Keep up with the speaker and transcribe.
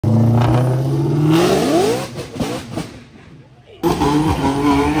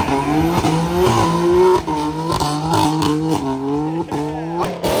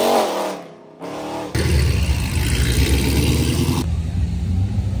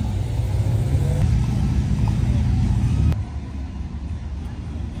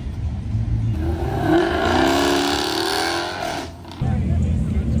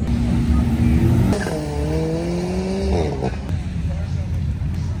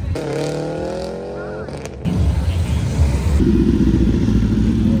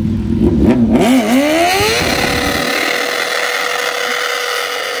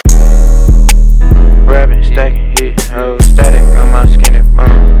Rapping, stacking, hit, oh, static on my skin and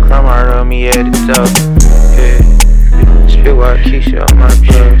bone. Crumb hard on me at the top. Yeah, spit while Keisha on my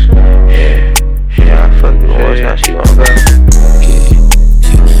plugs. Yeah, I fuck the boys, now she gon' go.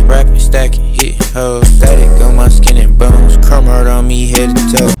 Yeah, rapping, stacking, hit, oh, static on my skin and bones. Crumb hard on me head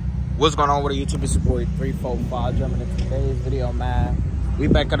to toe. What's going on with the YouTube? It's your boy 345 jumping into today's video, man. We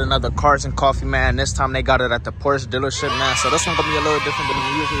back at another Cars and Coffee, man. This time they got it at the Porsche dealership, man. So this one gonna be a little different than the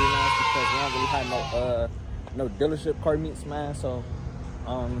usual, man, because we don't really have no dealership car meets, man. So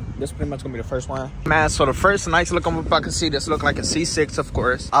this pretty much gonna be the first one, man. So the first nice look I'm about to see, this look like a C6, of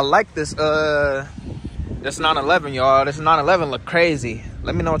course. I like this 911, y'all. This 911 look crazy.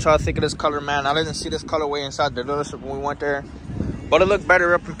 Let me know what y'all think of this color, man. I didn't see this colorway inside the dealership when we went there, but it looked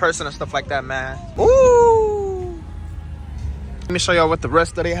better up in person and stuff like that, man. Ooh. Let me show y'all what the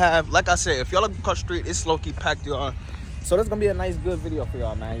rest of they have. Like I said, if y'all look across the street, it's low-key packed, y'all. So this is gonna be a nice, good video for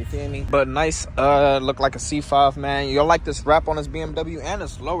y'all, man. You feel me? But nice, look like a C5, man. Y'all like this wrap on this BMW, and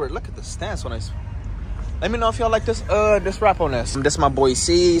it's lower. Look at the stance on this. Let me know if y'all like this wrap on this. This my boy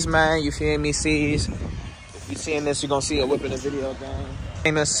C's, man. You feel me, C's? If you seeing this, you're gonna see a whip in the video, gang.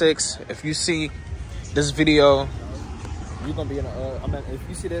 Ain't 6. If you see this video, you're gonna be in a, if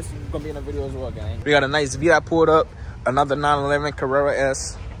you see this, you're gonna be in a video as well, gang. We got a nice VI pulled up. Another 911 Carrera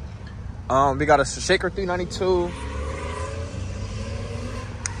S. We got a Shaker 392.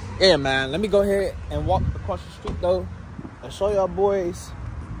 Yeah, man. Let me go ahead and walk across the street though and show y'all boys.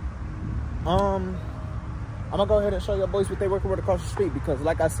 I'm gonna go ahead and show y'all boys what they working with across the street, because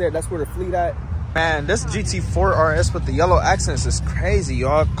like I said, that's where the fleet at. Man, this GT4 RS with the yellow accents is crazy,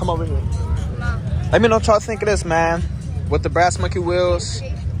 y'all. Come over here. Let me know what y'all think of this, man. With the brass monkey wheels.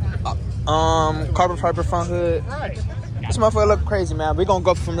 Carbon fiber front hood. This motherfucker look crazy, man. We're gonna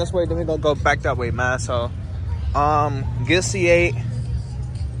go from this way, then we're gonna go back that way, man. So get C8,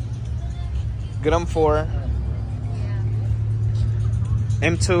 get M4,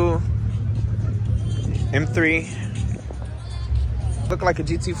 M2, M3. Look like a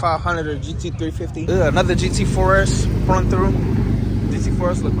GT500 or GT350. Another GT4S pulling through.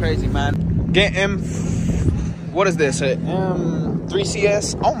 GT4S look crazy, man. Get what is this?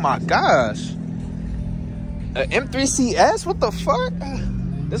 M3CS? Oh my gosh. M3CS? What the fuck?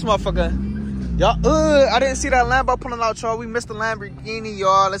 This motherfucker. Y'all, I didn't see that Lambo pulling out, y'all. We missed the Lamborghini,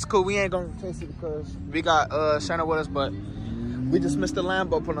 y'all. That's cool. We ain't gonna chase it because we got Shanna with us, but we just missed the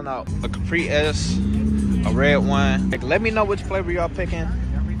Lambo pulling out. A Capri S, a red one. Like, let me know which flavor y'all picking.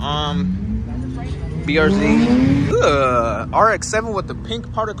 BRZ. RX-7 with the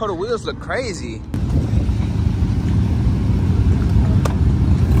pink powder coated wheels look crazy.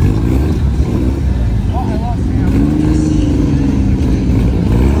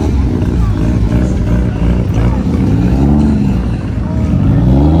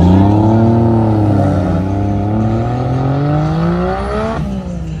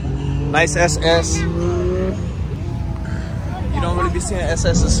 Nice SS. You don't really be seeing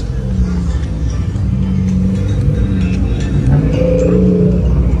SS's.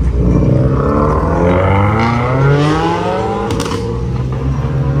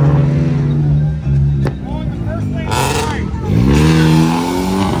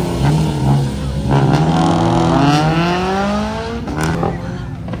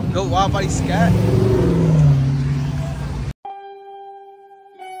 Go wild body scat.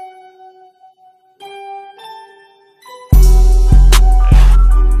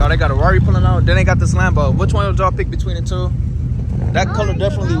 They got a Rari pulling out, then they got this Lambo. Which one would y'all pick between the two? That color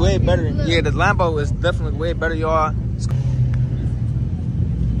definitely way better. Yeah, the Lambo is definitely way better, y'all.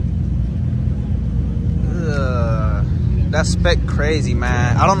 That spec crazy,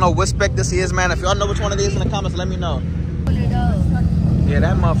 man. I don't know what spec this is, man. If y'all know which one it is in the comments, let me know. Yeah,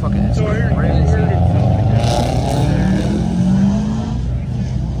 that motherfucker is crazy.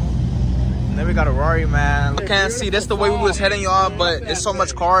 Then we got a Rari, man. I can't see, this the way we was heading, y'all, but it's so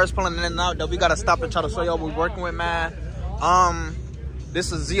much cars pulling in and out that we gotta stop and try to show y'all what we're working with, man.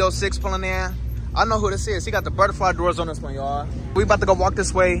 This is Z06 pulling in. I know who this is. He got the butterfly doors on this one, y'all. We about to go walk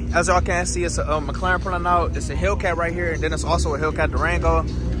this way. As y'all can see, it's a McLaren pulling out. It's a Hellcat right here, and then it's also a Hellcat Durango.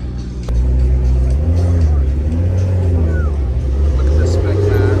 Look at this spec,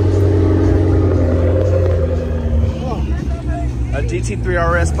 man. A GT3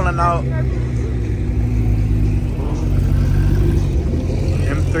 RS pulling out.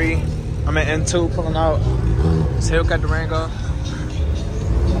 N2 pulling out. It's Hellcat Durango.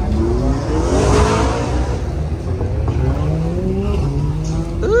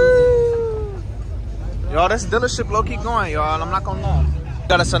 Ooh. Y'all, this dealership low-key going, y'all. I'm not gonna lie.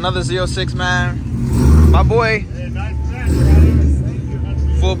 Got us another 06, man. My boy.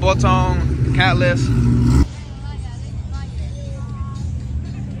 Full bolt-on, catless.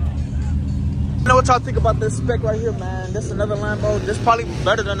 You know what y'all think about this spec right here, man? This is another Lambo. This probably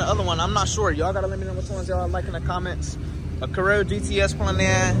better than the other one. I'm not sure. Y'all gotta let me know which ones y'all like in the comments. A Carrera GTS pulling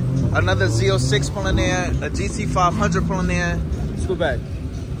in, another Z06 pulling in, a GT500 pulling in. Scoot back.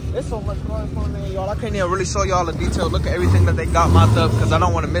 There's so much cars pulling in, y'all. I can't even really show y'all the detail. Look at everything that they got mocked up because I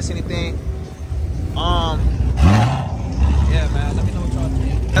don't want to miss anything. Yeah, man. Let me know what y'all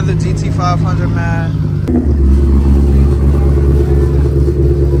think. Another GT500, man.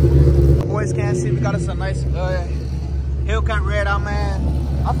 Boys can't see. We got us a nice Hellcat red out,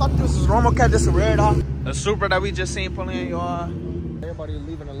 man. I thought this was normal cat. This is red out. The Supra that we just seen pulling in, y'all. Everybody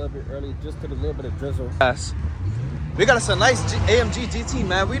leaving a little bit early just to the little bit of drizzle. Yes. We got us a nice AMG GT,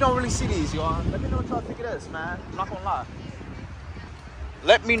 man. We don't really see these, y'all. Let me know what y'all think of this, man. I'm not gonna lie.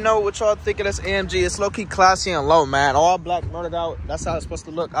 Let me know what y'all think of this AMG. It's low-key classy and low, man. All black, murdered out. That's how it's supposed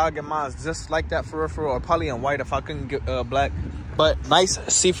to look. I'll get mine just like that for real, or probably in white if I couldn't get black. But nice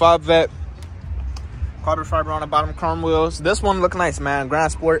C5 vet. Carbon fiber on the bottom, chrome wheels. This one look nice, man.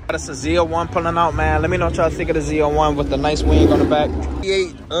 Grand Sport. That's a Z01 pulling out, man. Let me know what y'all think of the Z01 with the nice wing on the back.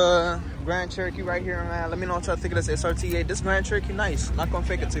 T8 Grand Cherokee right here, man. Let me know what y'all think of this SRT8. This Grand Cherokee nice. Not gonna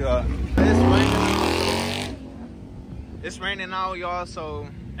fake it to y'all. It's raining now, y'all, so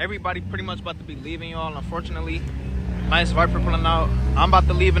everybody pretty much about to be leaving, y'all, unfortunately. Nice Viper pulling out. I'm about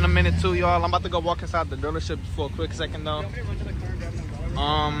to leave in a minute too, y'all. I'm about to go walk inside the dealership for a quick second though.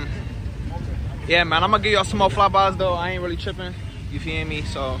 Yeah, man, I'm gonna give y'all some more flybys though. I ain't really tripping, you feel me?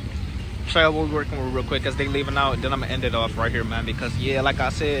 So show y'all what we're working with real quick as they leaving out. Then I'm gonna end it off right here, man, because yeah, like I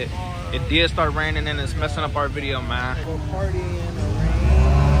said, it did start raining and it's messing up our video, man.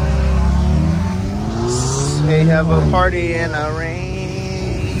 They have a party in the rain.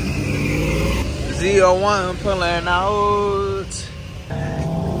 Z01 pulling out.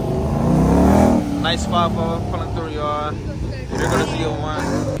 Nice 5-0 pulling through, y'all. Here go the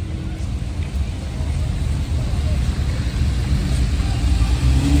Z01.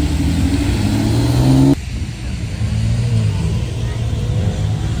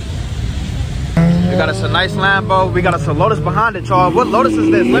 We got us a nice Lambo. We got us a Lotus behind it, y'all. What Lotus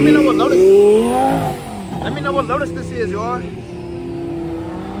is this? Let me know what Lotus is. Let me know what Lotus this is, y'all.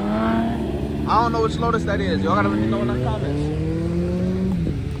 I don't know which Lotus that is. Y'all gotta let me know in the comments.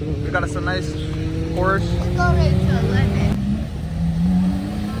 We got us a nice Porsche. Let's go right to 11.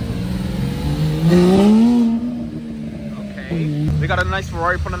 Okay. We got a nice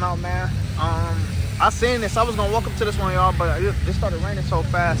Ferrari pulling out, man. I seen this. I was gonna walk up to this one, y'all, but it started raining so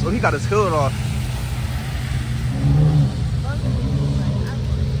fast. Oh, he got his hood off.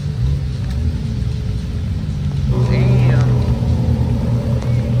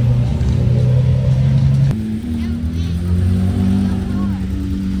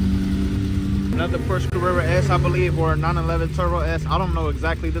 Another Porsche Carrera S, I believe, or 911 Turbo S. I don't know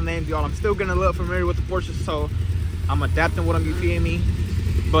exactly the names, y'all. I'm still getting a little familiar with the Porsches, so I'm adapting with them, you feel me?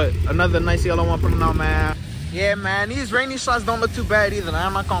 But another nice yellow one putting out, man. Yeah, man, these rainy shots don't look too bad either.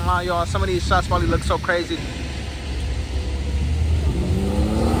 I'm not gonna lie, y'all. Some of these shots probably look so crazy.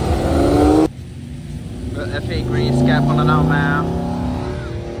 The F8 green scat pulling out, man.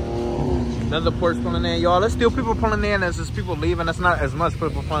 Another Porsche pulling in, y'all. There's still people pulling in. There's just people leaving. That's not as much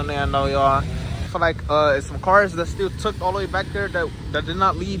people pulling in, though, y'all. I feel like it's some cars that still took all the way back there that did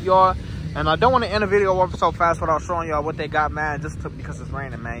not leave, y'all. And I don't want to end a video off so fast without showing y'all what they got, man, just because it's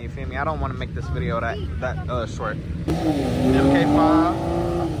raining, man. You feel me? I don't want to make this video that short. MK5.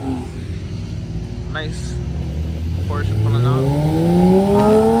 Nice Porsche pulling out.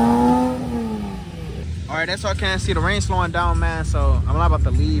 All right, that's all I can see. The rain slowing down, man, so I'm not about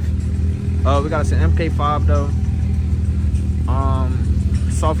to leave. We got us an MK5 though.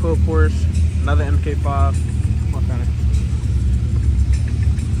 Soft hood Porsche, another MK5. Come on, Fanny.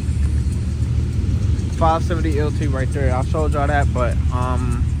 570 LT right there. I showed y'all that, but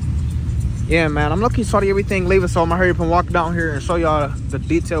yeah, man, I'm lucky sorry everything leaving, so I'm gonna hurry up and walk down here and show y'all the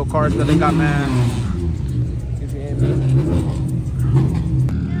detailed cars that they got, man. If you hear me.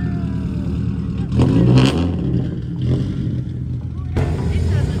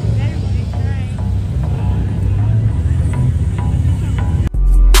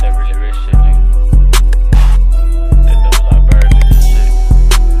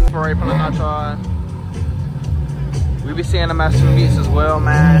 We be seeing them at some meets as well,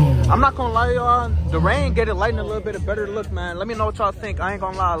 man. I'm not gonna lie, y'all. The rain get it lighting a little bit, a better look, man. Let me know what y'all think. I ain't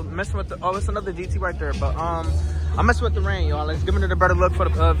gonna lie. Messing with the it's another GT right there, but I mess with the rain, y'all. Let's give it a better look for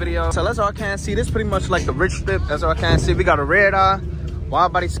the video. So that's all I can see. This is pretty much like the rich strip. That's all I can see. We got a red eye,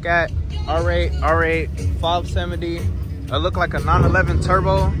 wide body scat, R8, 570. It look like a 911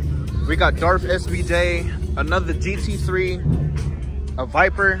 turbo. We got Darth SVJ, another GT3, a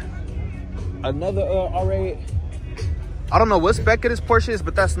Viper, another R8. I don't know what spec of this Porsche is,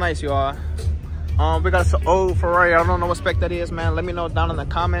 but that's nice, y'all. We got some old Ferrari. I don't know what spec that is, man. Let me know down in the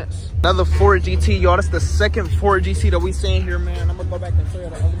comments. Another Ford GT, y'all. That's the second Ford GT that we seen here, man. I'm gonna go back and show you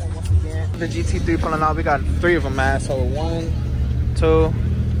the other one once again. The GT3 pulling out. We got 3 of them, man. So 1, 2.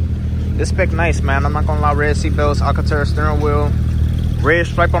 This spec nice, man. I'm not gonna lie. Red seatbelts, Alcantara steering wheel, red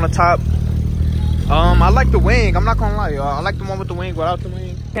stripe on the top. I like the wing. I'm not gonna lie, y'all. I like the one with the wing without the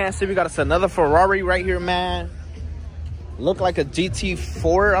wing. Can't see. We got us another Ferrari right here, man. Look like a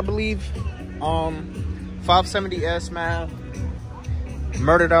GT4, I believe. 570S, man.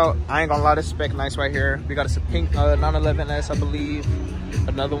 Murdered out. I ain't gonna lie, this spec nice right here. We got us a pink 911S, I believe.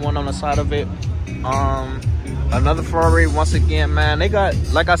 Another one on the side of it. Another Ferrari once again, man. They got,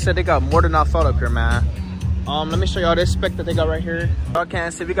 like I said, they got more than I thought up here, man. Let me show y'all this spec that they got right here. Y'all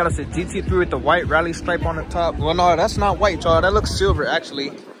can't see, we got us a GT3 with the white rally stripe on the top. Well, no, that's not white, y'all. That looks silver, actually.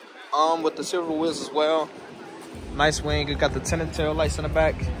 With the silver wheels as well. Nice wing. It got the tinted tail lights in the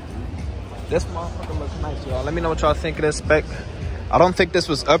back. This motherfucker looks nice, y'all. Let me know what y'all think of this spec. I don't think this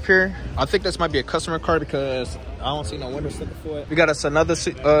was up here. I think this might be a customer car because I don't see no window sticker for it. We got us another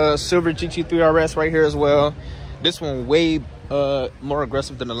silver GT3 RS right here as well. This one way more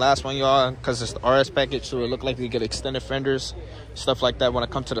aggressive than the last one, y'all, because it's the RS package, so it look like you get extended fenders, stuff like that when it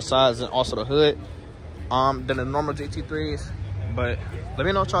comes to the sides and also the hood than the normal GT3s. But let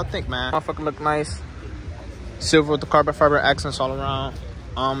me know what y'all think, man. Motherfucker look nice. Silver with the carbon fiber accents all around.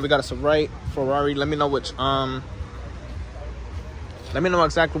 We got us a right Ferrari. Let me know which let me know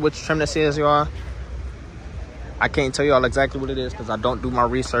exactly which trim this is, y'all. I can't tell y'all exactly what it is because I don't do my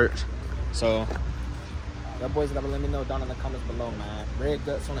research. So y'all boys gotta let me know down in the comments below, man. Red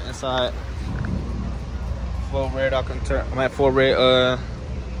guts on the inside. Full red Alcantara. I'm at full red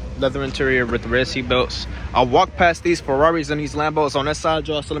leather interior with the red seat belts. I walked past these Ferraris and these Lambos on this side,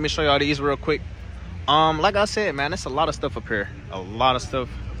 y'all. So let me show y'all these real quick. Like I said, man, it's a lot of stuff up here. A lot of stuff.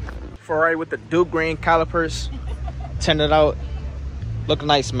 Ferrari with the dual green calipers, tinted out. Look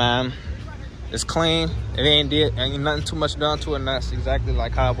nice, man. It's clean. It ain't nothing too much done to it, and that's exactly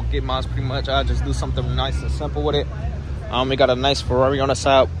like how I would get mine. Pretty much, I just do something nice and simple with it. We got a nice Ferrari on the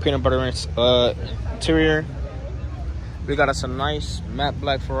side, peanut butter interior. We got us a nice matte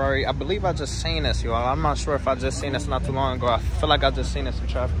black Ferrari. I believe I just seen this, y'all. I'm not sure if I just seen this not too long ago. I feel like I just seen this in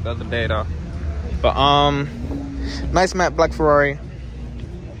traffic the other day, though. But nice matte black Ferrari.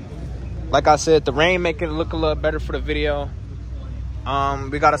 Like I said, the rain make it look a little better for the video.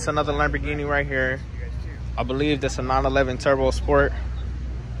 We got us another Lamborghini right here. I believe this is a 911 Turbo Sport.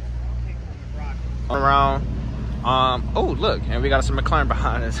 Around. Oh look, and we got some McLaren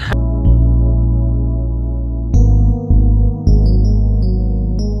behind us.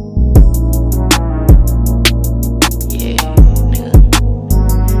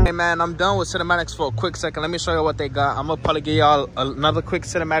 Man, I'm done with cinematics for a quick second. Let me show you what they got. I'm gonna probably give y'all another quick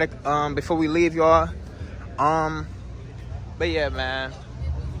cinematic before we leave, y'all. But yeah, man,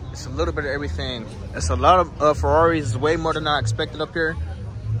 it's a little bit of everything. It's a lot of Ferraris. It's way more than I expected up here.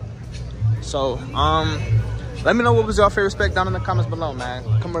 So let me know what was your favorite spec down in the comments below, man.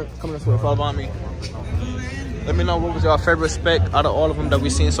 Come this way, follow on me. Let me know what was your favorite spec out of all of them that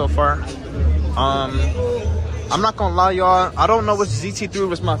we've seen so far. I'm not gonna lie, y'all. I don't know which GT3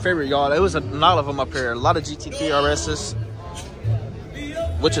 was my favorite, y'all. It was a lot of them up here. A lot of GT3 RSs,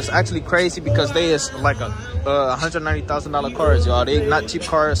 which is actually crazy because they is like a $190,000 cars, y'all. They not cheap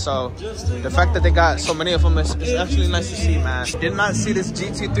cars, so the fact that they got so many of them is actually nice to see, man. Did not see this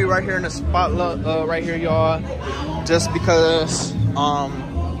GT3 right here in the spotlight right here, y'all, just because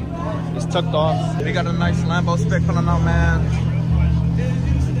it's tucked off. We got a nice Lambo spec pulling out, man.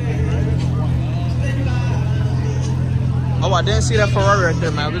 Oh, I didn't see that Ferrari right there,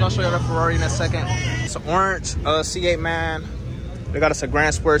 man. We're gonna show you that Ferrari in a second. It's an orange C8, man. We got us a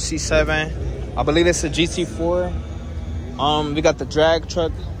Grand Sport C7. I believe it's a GT4. We got the drag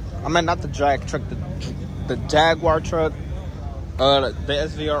truck. I mean, not the drag truck, the Jaguar truck. The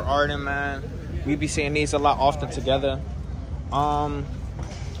SVR Arden, man. We be seeing these a lot often together.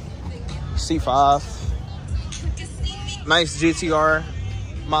 C5. Nice GTR.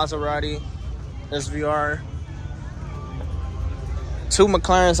 Maserati. SVR. 2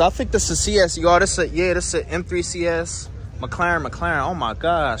 McLarens. I think this is CS, y'all. This is an M3 CS. McLaren. Oh my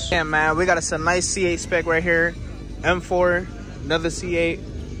gosh. Yeah, man, we got us a nice C8 spec right here. M4, another C8.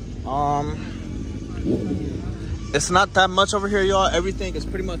 It's not that much over here, y'all. Everything is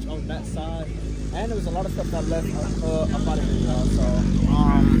pretty much on that side. And there was a lot of stuff that left up out of here, y'all. So,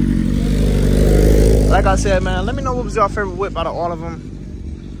 like I said, man, let me know what was your favorite whip out of all of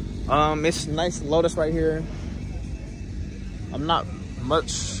them. It's nice Lotus right here. I'm not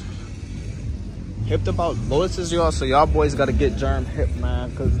much hipped about Lotuses, y'all. So y'all boys got to get germ hip, man.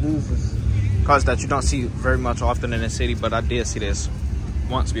 Because these is cars that you don't see very much often in the city. But I did see this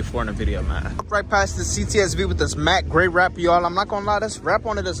once before in the video, man. Right past the CTSV with this matte gray wrap, y'all. I'm not gonna lie, this wrap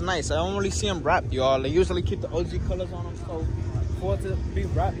on it is nice. I don't really see them wrapped, y'all. They usually keep the OG colors on them, so for it to be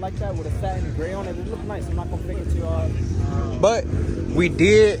wrapped like that with a satin gray on it, it looks nice. I'm not gonna fake it to y'all. But we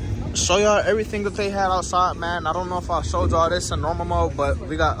did show y'all everything that they had outside, man. I don't know if I showed y'all this in normal mode, but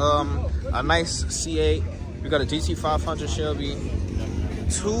we got a nice C8. We got a GT500 Shelby.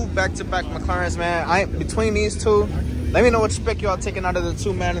 2 back-to-back McLarens, man. Between these two, let me know what spec y'all taking out of the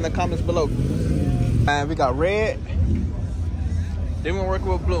 2, man, in the comments below. And we got red. Then we're working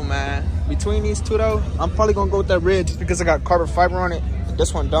with blue, man. Between these two, though, I'm probably gonna go with that red just because it got carbon fiber on it.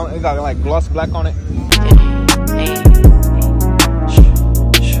 This one don't. It got like gloss black on it.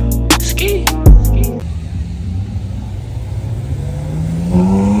 Ski.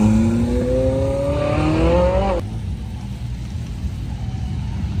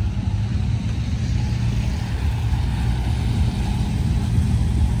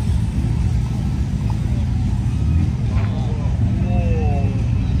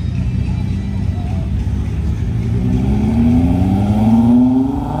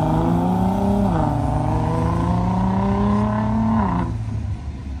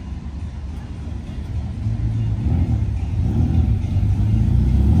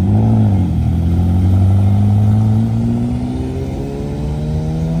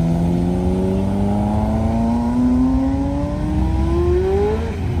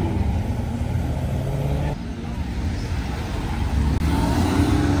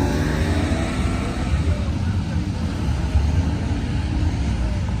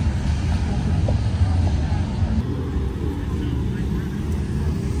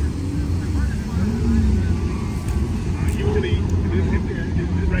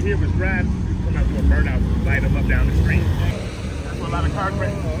 Here was drive, come out to a burnout, light them up down the street. That's where a lot of car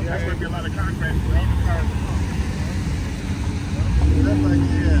crashes. That's where be a lot of car crashes. All the cars. That's like,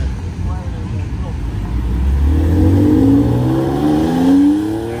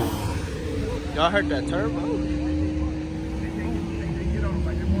 yeah. Y'all heard that turbo?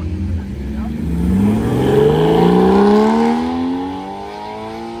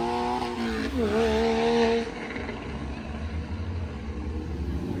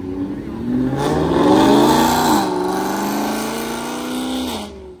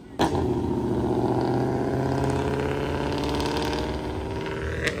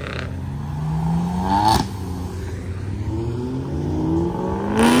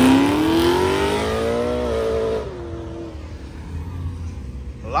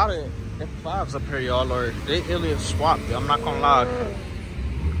 A lot of F5s up here, y'all, or they really swapped. I'm not gonna lie.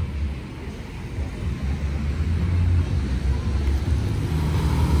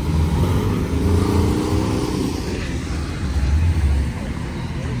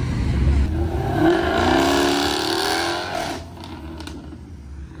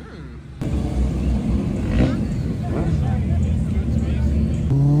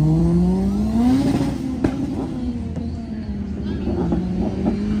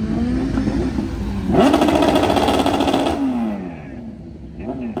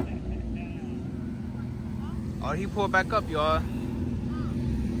 Oh, he pulled back up, y'all.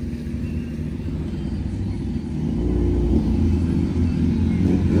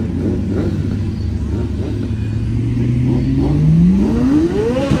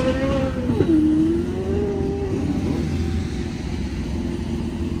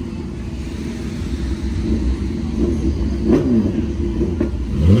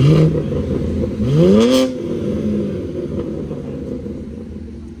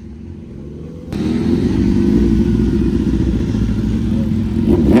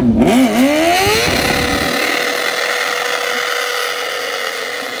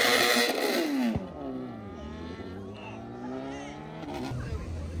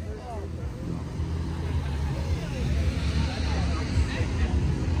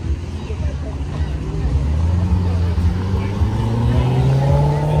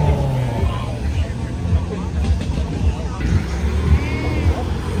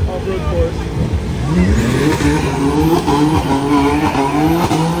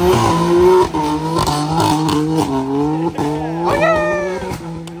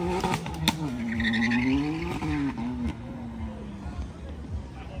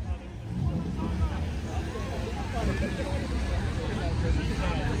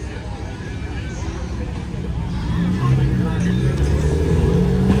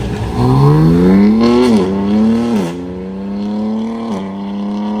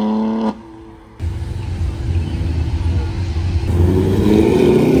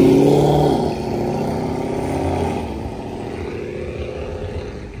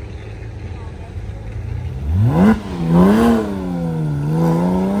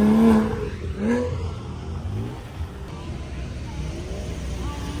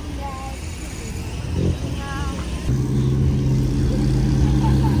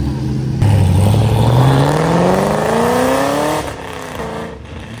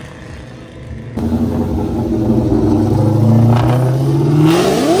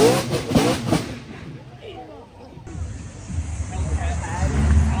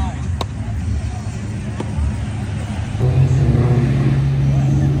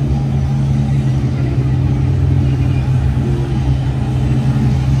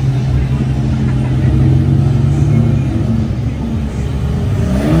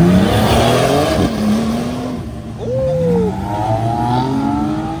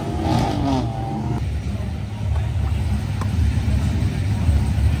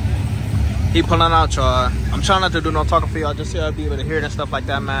 He pulling out, y'all. I'm trying not to do no talking for y'all, just so y'all be able to hear it and stuff like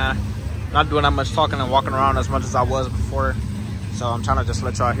that, man. Not doing that much talking and walking around as much as I was before. So I'm trying to just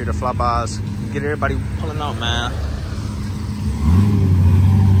let y'all hear the flybys. Get everybody pulling out, man.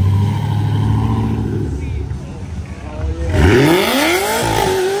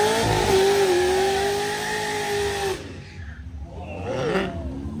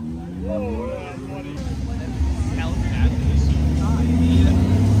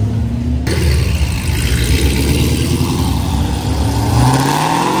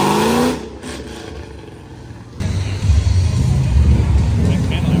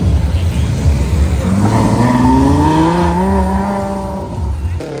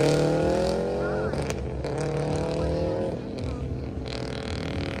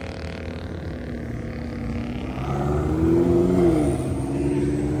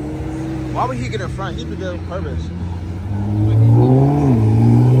 Why would he get in front? He did that on purpose.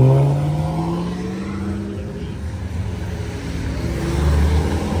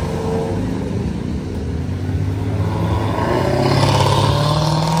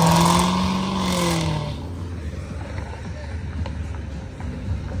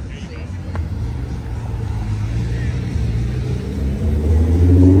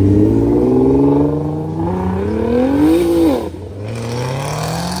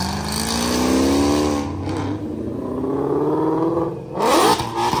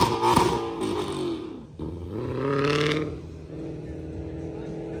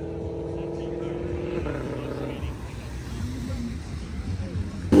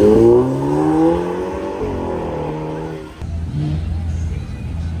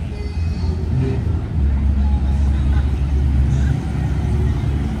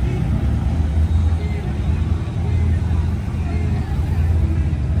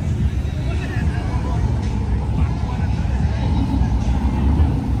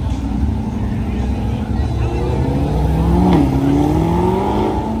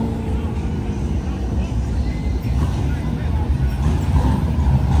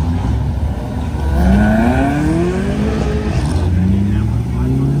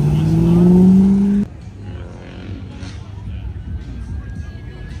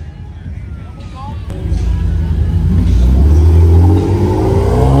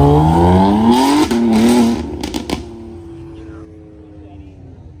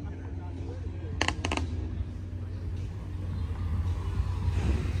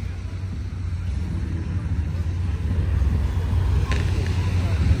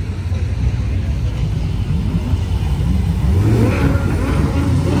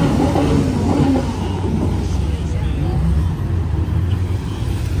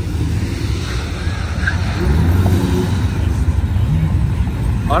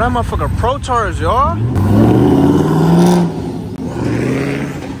 Oh, that motherfucker pro charge, y'all.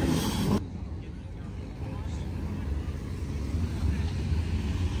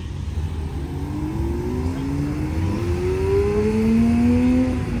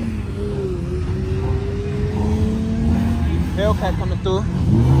 Hellcat coming through.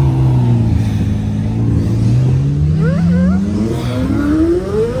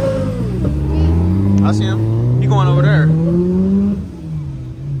 I see him. He going over there.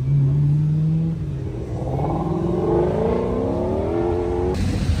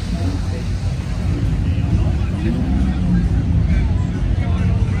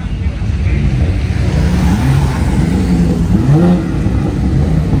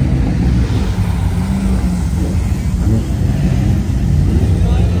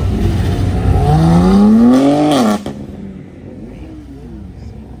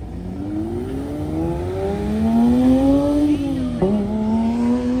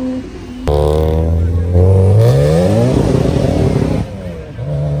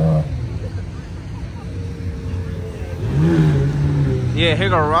 Yeah, here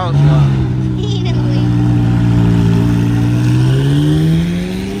go Rouse.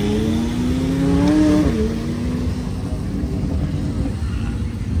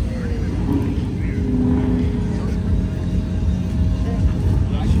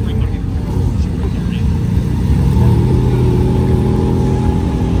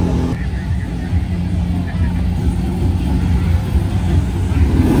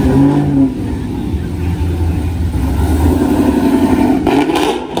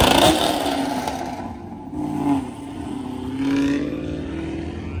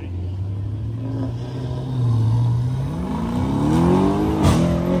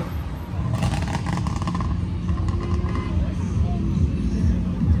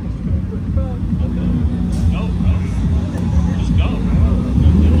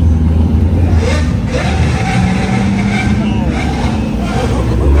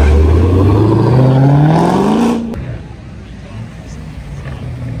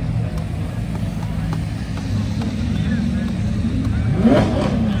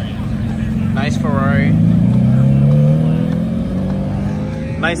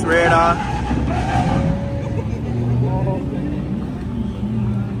 Nice radar.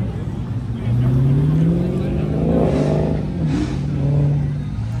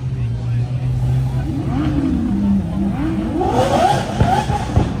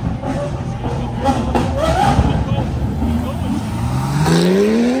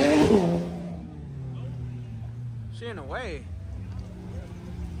 She in the way.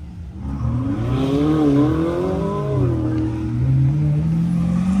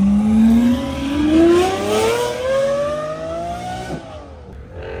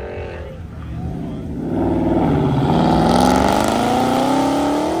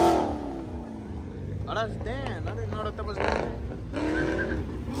 Oh, that's Dan. I didn't know that was Dan.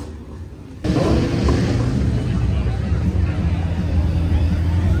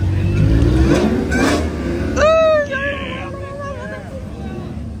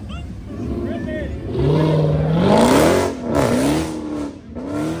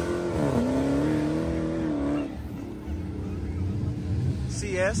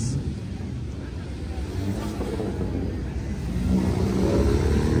 CS.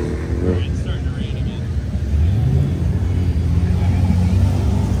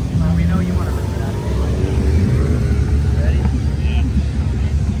 We know you want to rip it out of here. Ready? Yeah.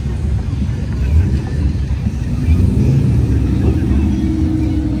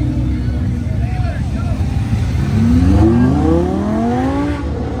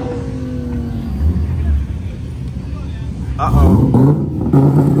 Uh-oh.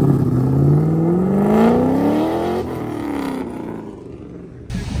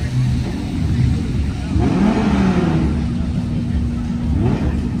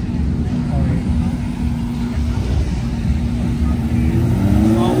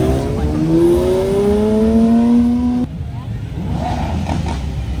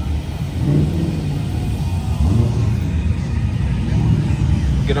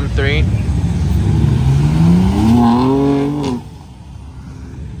 Get him 3.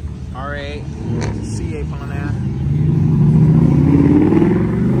 R8. C8 on there.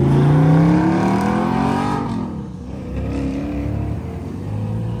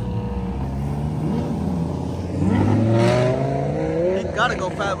 Ain't gotta go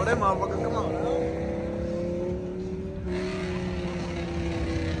fast with that motherfucker. Come on, now.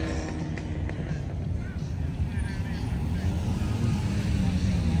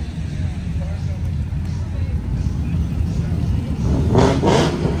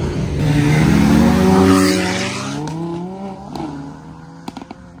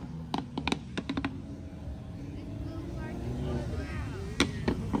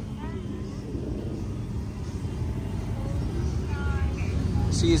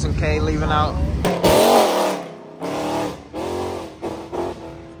 C's and K leaving out.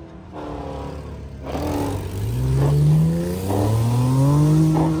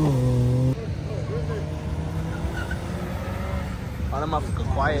 Oh, that motherfucker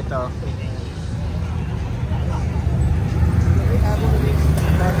quiet though.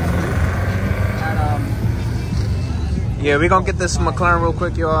 Yeah, we gonna get this McLaren real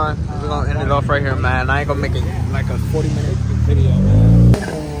quick, y'all. We're gonna end it off right here, man. I ain't gonna make it like a 40-minute video, man.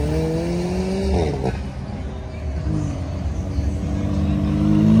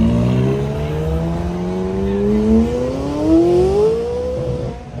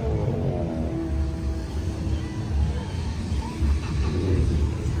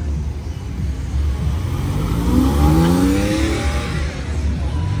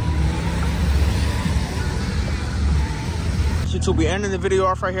 To be ending the video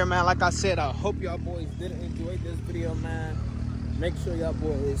off right here, man. Like I said, I hope y'all boys did enjoy this video, man. Make sure y'all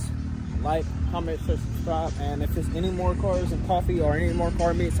boys like, comment, share, subscribe, and if there's any more cars and coffee or any more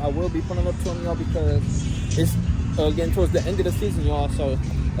car meets, I will be putting up to them, y'all, because it's getting towards the end of the season, y'all. So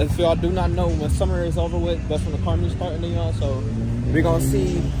if y'all do not know, when summer is over with, that's when the car meets start, y'all. So we're gonna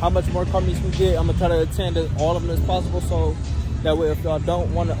see how much more car meets we get. I'm gonna try to attend all of them as possible, so that way if y'all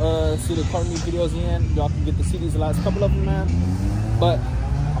don't want to see the car meet videos again, y'all can get to see these last couple of them, man. But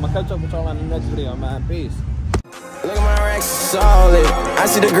I'm gonna catch up with y'all on the next video, man. Peace. Look at my racks solid. I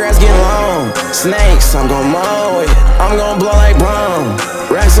see the grass getting long. Snakes, I'm gon' mow it. I'm gon' blow like Brown.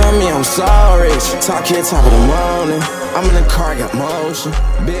 Racks on me, I'm so rich. Talk here, top of the morning. I'm in the car, got motion.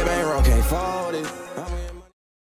 Bib ain't